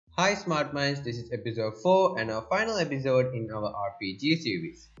Hi SmartMinds, this is episode 4 and our final episode in our RPG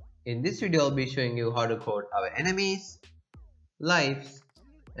series. In this video I'll be showing you how to code our enemies, lives,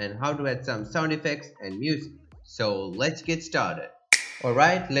 and how to add some sound effects and music. So let's get started.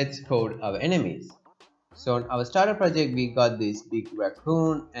 Alright, let's code our enemies. So on our starter project we got this big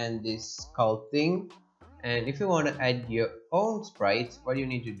raccoon and this skull thing, and if you want to add your own sprites, what you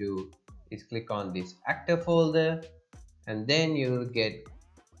need to do is click on this actor folder, and then you'll get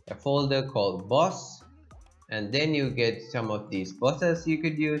a folder called boss, and then you get some of these bosses you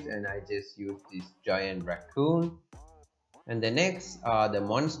could use, and I just used this giant raccoon. And the next are the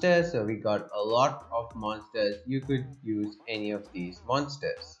monsters, so we got a lot of monsters. You could use any of these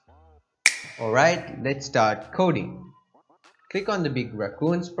monsters. Alright, let's start coding. Click on the big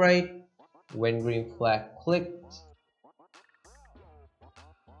raccoon sprite. When green flag clicked,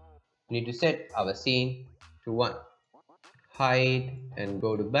 we need to set our scene to 1. Hide and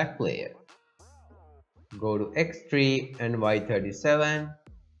go to back player. Go to X3 and Y37.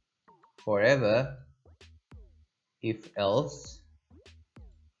 Forever. If else.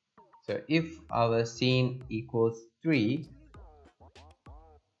 So if our scene equals 3,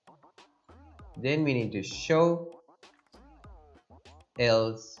 then we need to show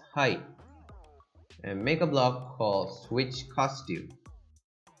else hide and make a block called switch costume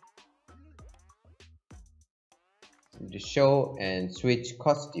to show and switch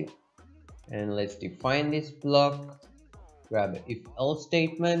costume. And let's define this block. Grab an if else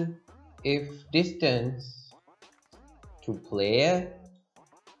statement. If distance to player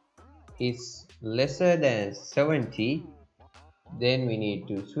is lesser than 70, then we need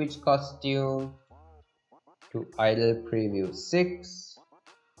to switch costume to idle preview 6,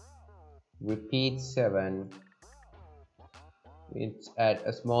 repeat 7. It's at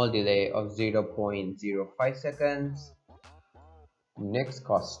a small delay of 0.05 seconds. Next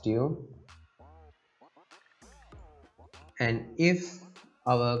costume. And if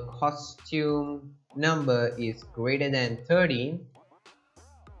our costume number is greater than 13,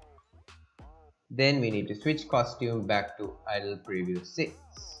 then we need to switch costume back to idle preview 6.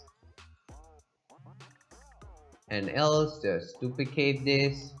 And else just duplicate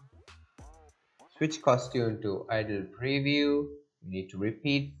this, switch costume to idle preview. We need to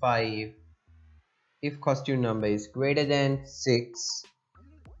repeat 5. If costume number is greater than 6,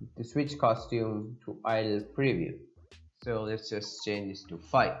 to switch costume to idle preview. So let's just change this to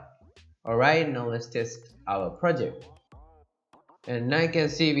 5. Alright, now let's test our project. And now you can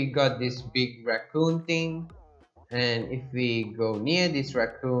see we got this big raccoon thing, and if we go near this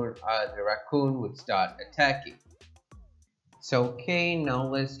raccoon, the raccoon would start attacking. So okay, now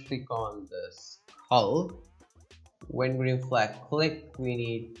let's click on the skull. When green flag click, we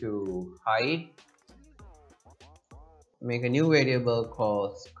need to hide. Make a new variable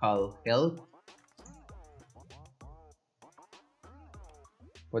called skull health.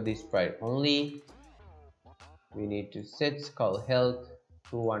 For this sprite only, we need to set skull health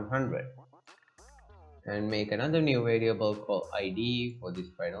to 100. And make another new variable called id. For this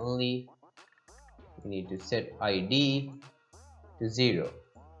sprite only, we need to set id to 0.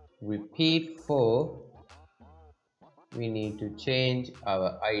 Repeat 4. We need to change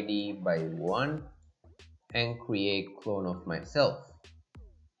our id by 1 and create clone of myself.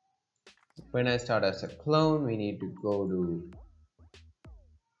 When I start as a clone, we need to go to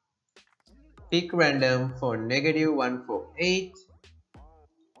pick random for -148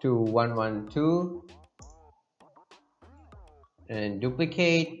 to 112, and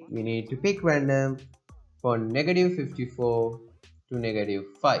duplicate. We need to pick random for -54 to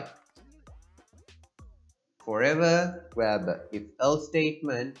 -5. Forever, grab the if else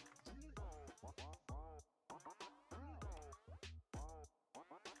statement.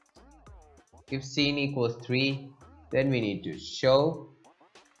 If scene equals 3, then we need to show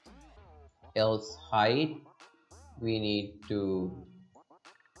else hide. We need to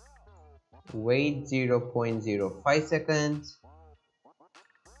wait 0.05 seconds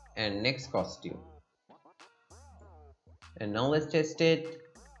and next costume. And now let's test it.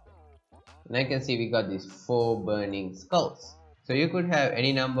 And I can see we got these 4 burning skulls. So you could have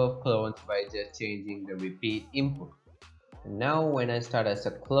any number of clones by just changing the repeat input. And now when I start as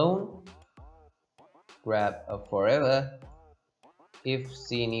a clone, grab a forever. If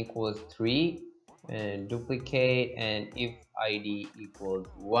scene equals 3 and duplicate, and if id equals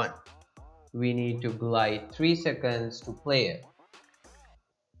 1, we need to glide 3 seconds to player.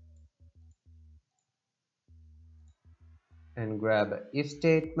 And grab a if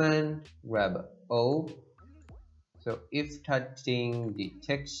statement, grab a O. So if touching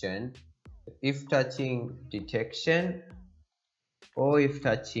detection, or if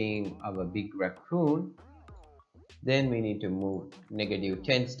touching our big raccoon, then we need to move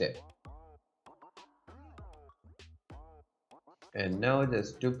 -10 step. And now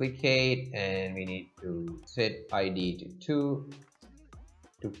just duplicate, and we need to set ID to 2,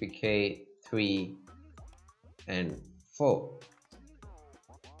 duplicate 3 and 4.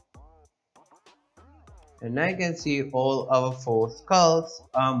 And now you can see all our 4 skulls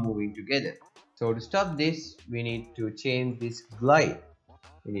are moving together. So to stop this, we need to change this glide.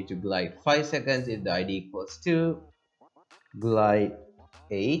 We need to glide 5 seconds if the ID equals 2, glide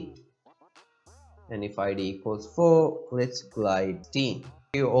 8, and if ID equals 4, let's glide 10.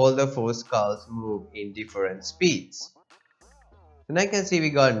 All the 4 skulls move in different speeds. So now you can see we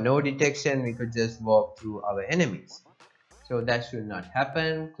got no detection, we could just walk through our enemies. So that should not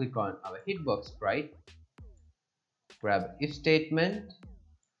happen. Click on our hitbox sprite, grab if statement,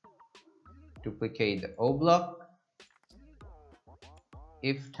 duplicate the O block.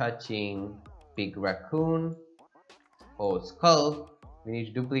 If touching big raccoon or skull, we need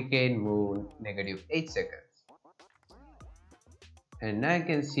to duplicate, move -8 seconds. And now you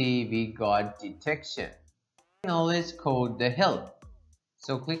can see we got detection. You can always code the health.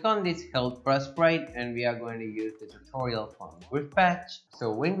 So click on this health brush sprite, and we are going to use the tutorial from Griff Patch.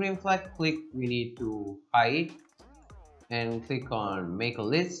 So when green flag click, we need to hide and click on make a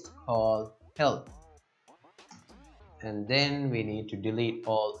list called health. And then we need to delete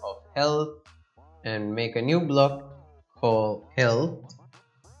all of health and make a new block called health.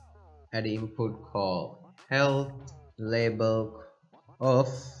 Add input called health, label of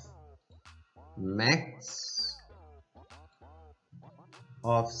max,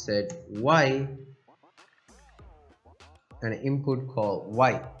 offset y, and input called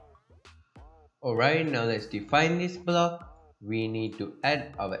y. Alright, now let's define this block. We need to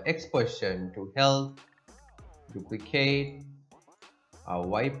add our X position to health, duplicate our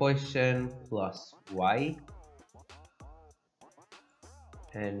Y position plus Y,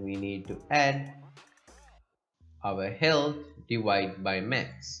 and we need to add our health divide by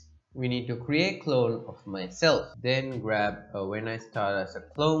max. We need to create clone of myself. Then grab when I start as a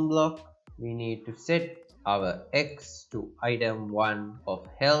clone block, we need to set our X to item 1 of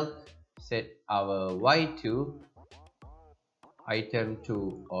health, set our Y to item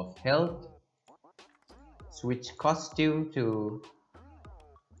 2 of health, switch costume to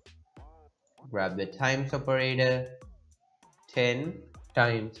grab the times operator 10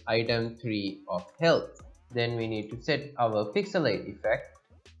 times item 3 of health. Then we need to set our pixelate effect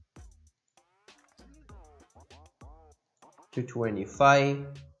to 25,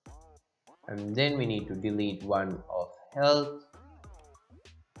 and then we need to delete 1 of health,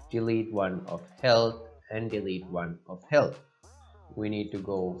 delete 1 of health, and delete 1 of health. We need to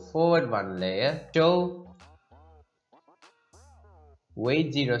go forward 1 layer, show,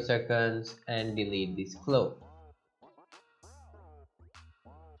 wait 0 seconds, and delete this clone.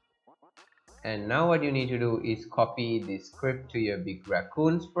 And now what you need to do is copy this script to your big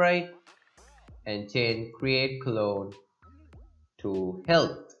raccoon sprite and change create clone to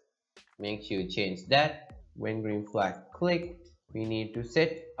health. Make sure you change that. When green flag clicked, we need to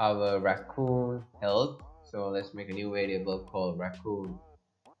set our raccoon health. So let's make a new variable called raccoon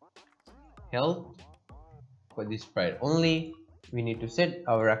health. For this sprite only, we need to set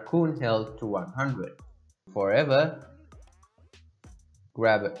our raccoon health to 100. Forever,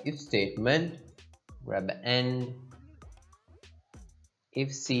 grab an if statement, grab the end,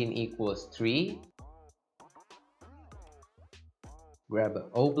 if scene equals 3, grab an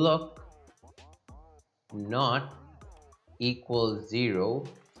O block, not equals 0.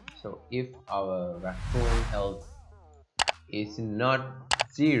 So if our raccoon health is not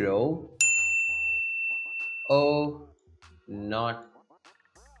 0, O not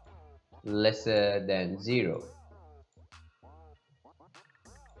lesser than 0.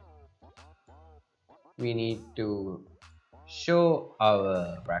 We need to show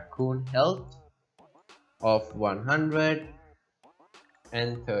our raccoon health of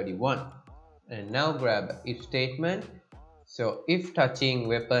 131. And now grab if statement. So if touching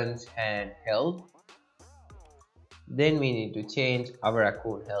weapons and health, then we need to change our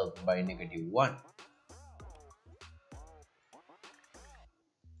raccoon health by -1.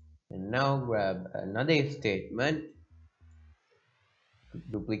 And now grab another if statement,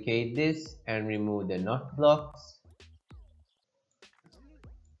 duplicate this and remove the not blocks.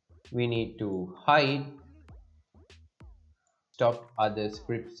 We need to hide, stop other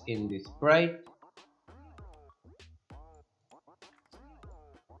scripts in this sprite,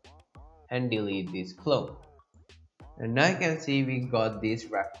 and delete this clone. And now you can see we got this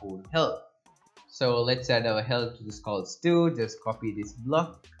raccoon health. So let's add our health to the skulls too. Just copy this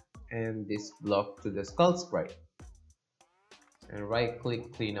block and this block to the skull sprite. And right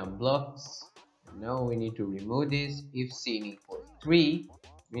click, clean up blocks. Now we need to remove this. If scene equals 3,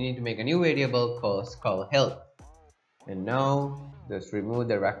 we need to make a new variable called skull health. And now just remove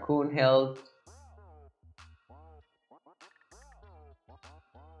the raccoon health.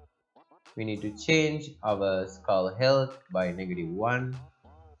 We need to change our skull health by -1.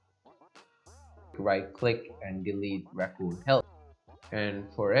 Right click and delete raccoon health. And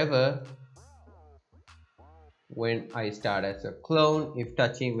forever, when I start as a clone, if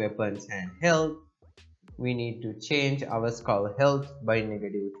touching weapons and health, we need to change our skull health by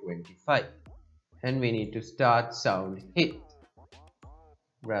 -25. And we need to start sound hit.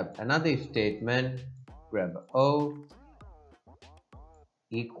 Grab another if statement, grab O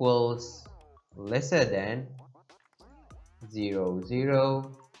equals lesser than 0,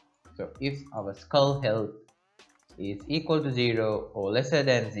 0. So if our skull health is equal to 0 or lesser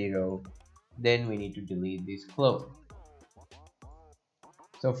than 0, then we need to delete this clone.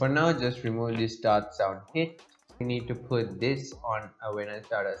 So for now, just remove this start sound hit. We need to put this on when I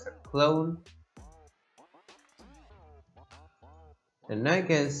start as a clone. And now you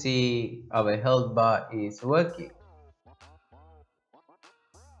can see our health bar is working.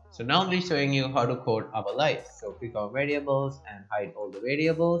 So now I'll be showing you how to code our life. So click on variables and hide all the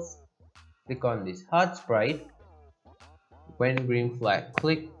variables. Click on this heart sprite. When green flag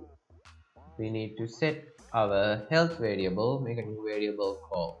click, we need to set our health variable, make a new variable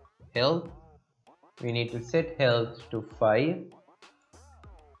called health. We need to set health to 5,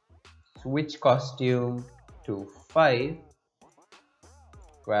 switch costume to 5,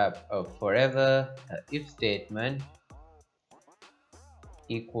 grab a forever if statement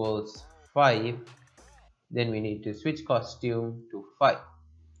equals 5, then we need to switch costume to 5.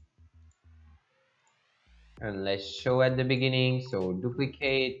 And let's show at the beginning. So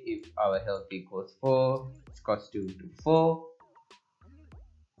duplicate if our health equals 4, switch costume to 4.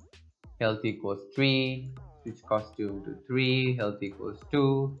 Health equals 3, switch costume to 3. Health equals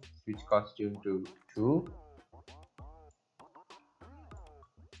 2, switch costume to 2.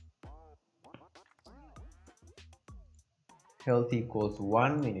 Health equals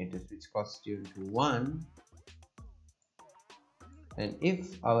 1, we need to switch costume to 1. And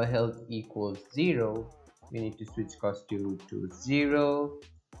if our health equals 0, we need to switch costume to 0.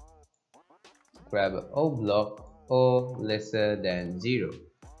 Grab an O block or lesser than 0.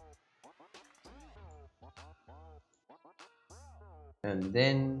 And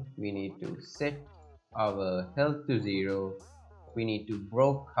then we need to set our health to 0. We need to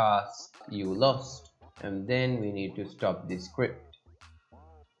broadcast you lost. And then we need to stop the script.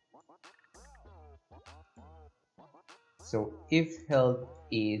 So if health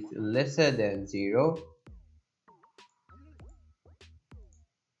is lesser than 0,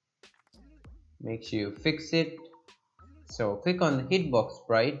 make sure you fix it. So click on the hitbox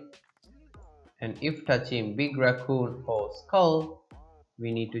sprite, and if touching big raccoon or skull,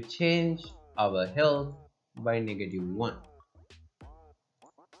 we need to change our health by -1.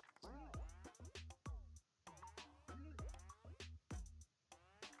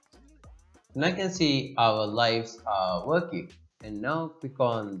 Now you can see our lives are working. And now click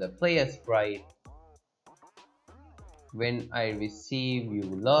on the player sprite. When I receive you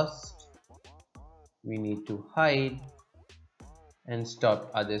lost, we need to hide and stop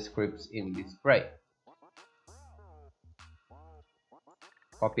other scripts in this sprite.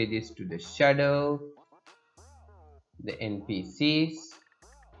 Copy this to the shadow, the NPCs,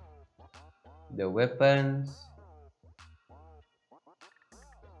 the weapons,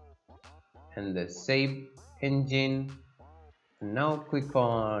 and the save engine. Now click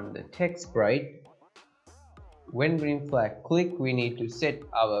on the text sprite. When green flag click, we need to set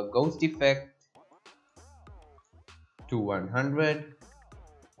our ghost effect to 100.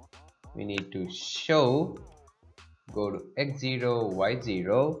 We need to show, go to X0,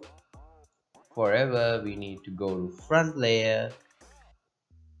 Y0. Forever, we need to go to front layer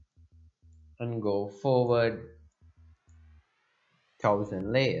and go forward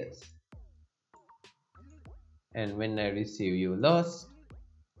 1000 layers. And when I receive you lost,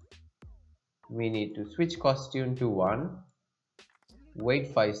 we need to switch costume to 1,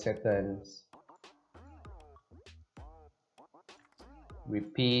 wait 5 seconds,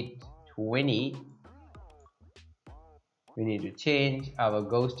 repeat 20. We need to change our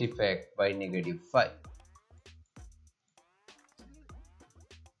ghost effect by -5.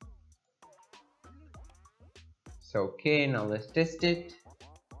 So okay, now let's test it.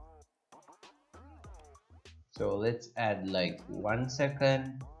 So let's add like 1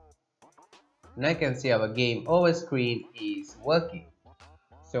 second. and I can see our game over screen is working.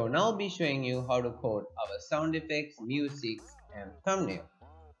 So now I'll be showing you how to code our sound effects, music and thumbnail.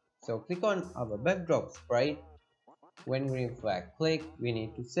 So click on our backdrop sprite. When green flag click, we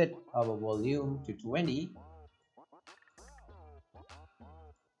need to set our volume to 20,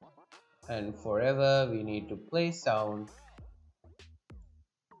 and forever we need to play sound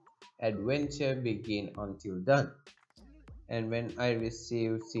adventure begin until done. And when I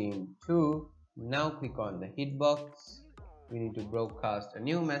receive scene 2, now click on the hitbox. We need to broadcast a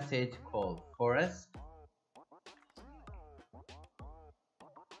new message called forest,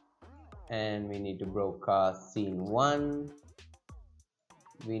 and we need to broadcast scene 1.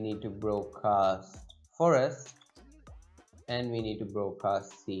 We need to broadcast forest, and we need to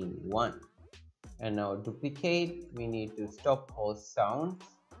broadcast scene 1. And now duplicate, we need to stop all sounds,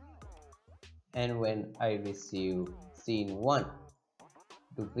 and when I receive scene 1,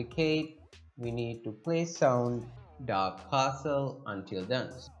 duplicate, we need to play sound dark castle until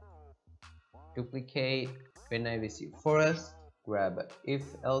done. Duplicate, when I receive forest, grab a if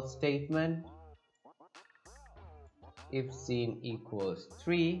else statement. If scene equals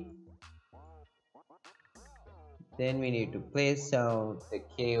 3, then we need to play sound the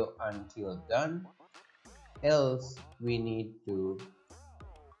cave until done. Else we need to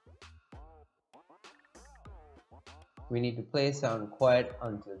play sound quiet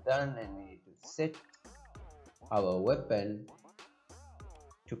until done, and we need to set our weapon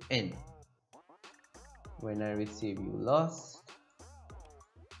to end. When I receive you lost,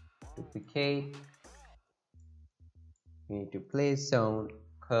 duplicate, we need to play sound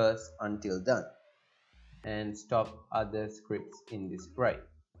curse until done, and stop other scripts in this sprite.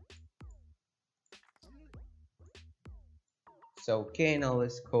 So okay, now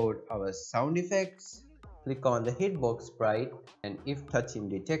let's code our sound effects. Click on the hitbox sprite, and if touching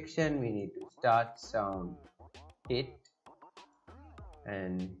detection, we need to start sound hit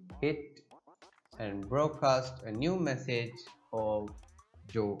and broadcast a new message called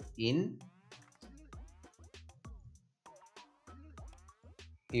do in.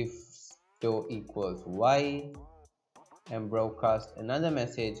 If do equals y, and broadcast another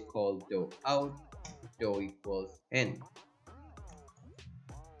message called do out, do equals n.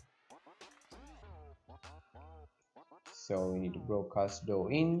 So we need to broadcast do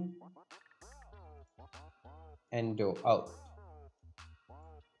in and do out.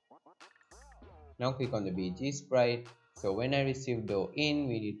 Now click on the BG sprite. So when I receive do in,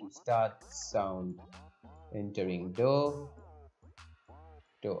 we need to start sound entering do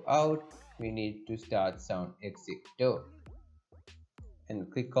out, we need to start sound exit do. And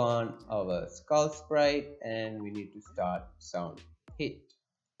click on our skull sprite, and we need to start sound hit.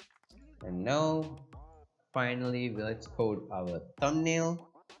 And now finally let's code our thumbnail.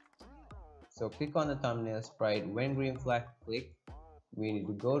 So click on the thumbnail sprite. When green flag click, we need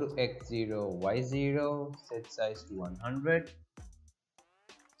to go to x0 y0, set size to 100,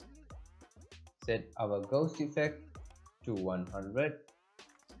 set our ghost effect to 100,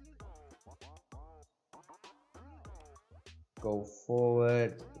 go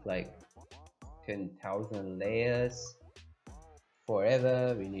forward like 10,000 layers.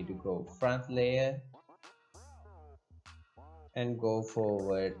 Forever we need to go front layer, and go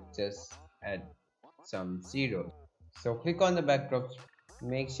forward just add some zeros. So click on the backdrop,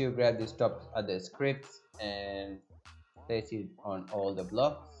 make sure you grab this top other scripts and place it on all the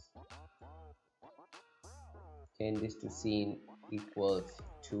blocks. Change this to scene equals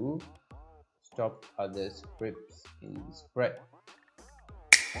 2, stop other scripts in the spread.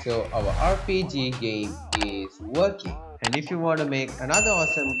 So our RPG game is working, and if you want to make another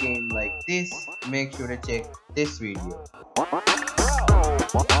awesome game like this, make sure to check this video.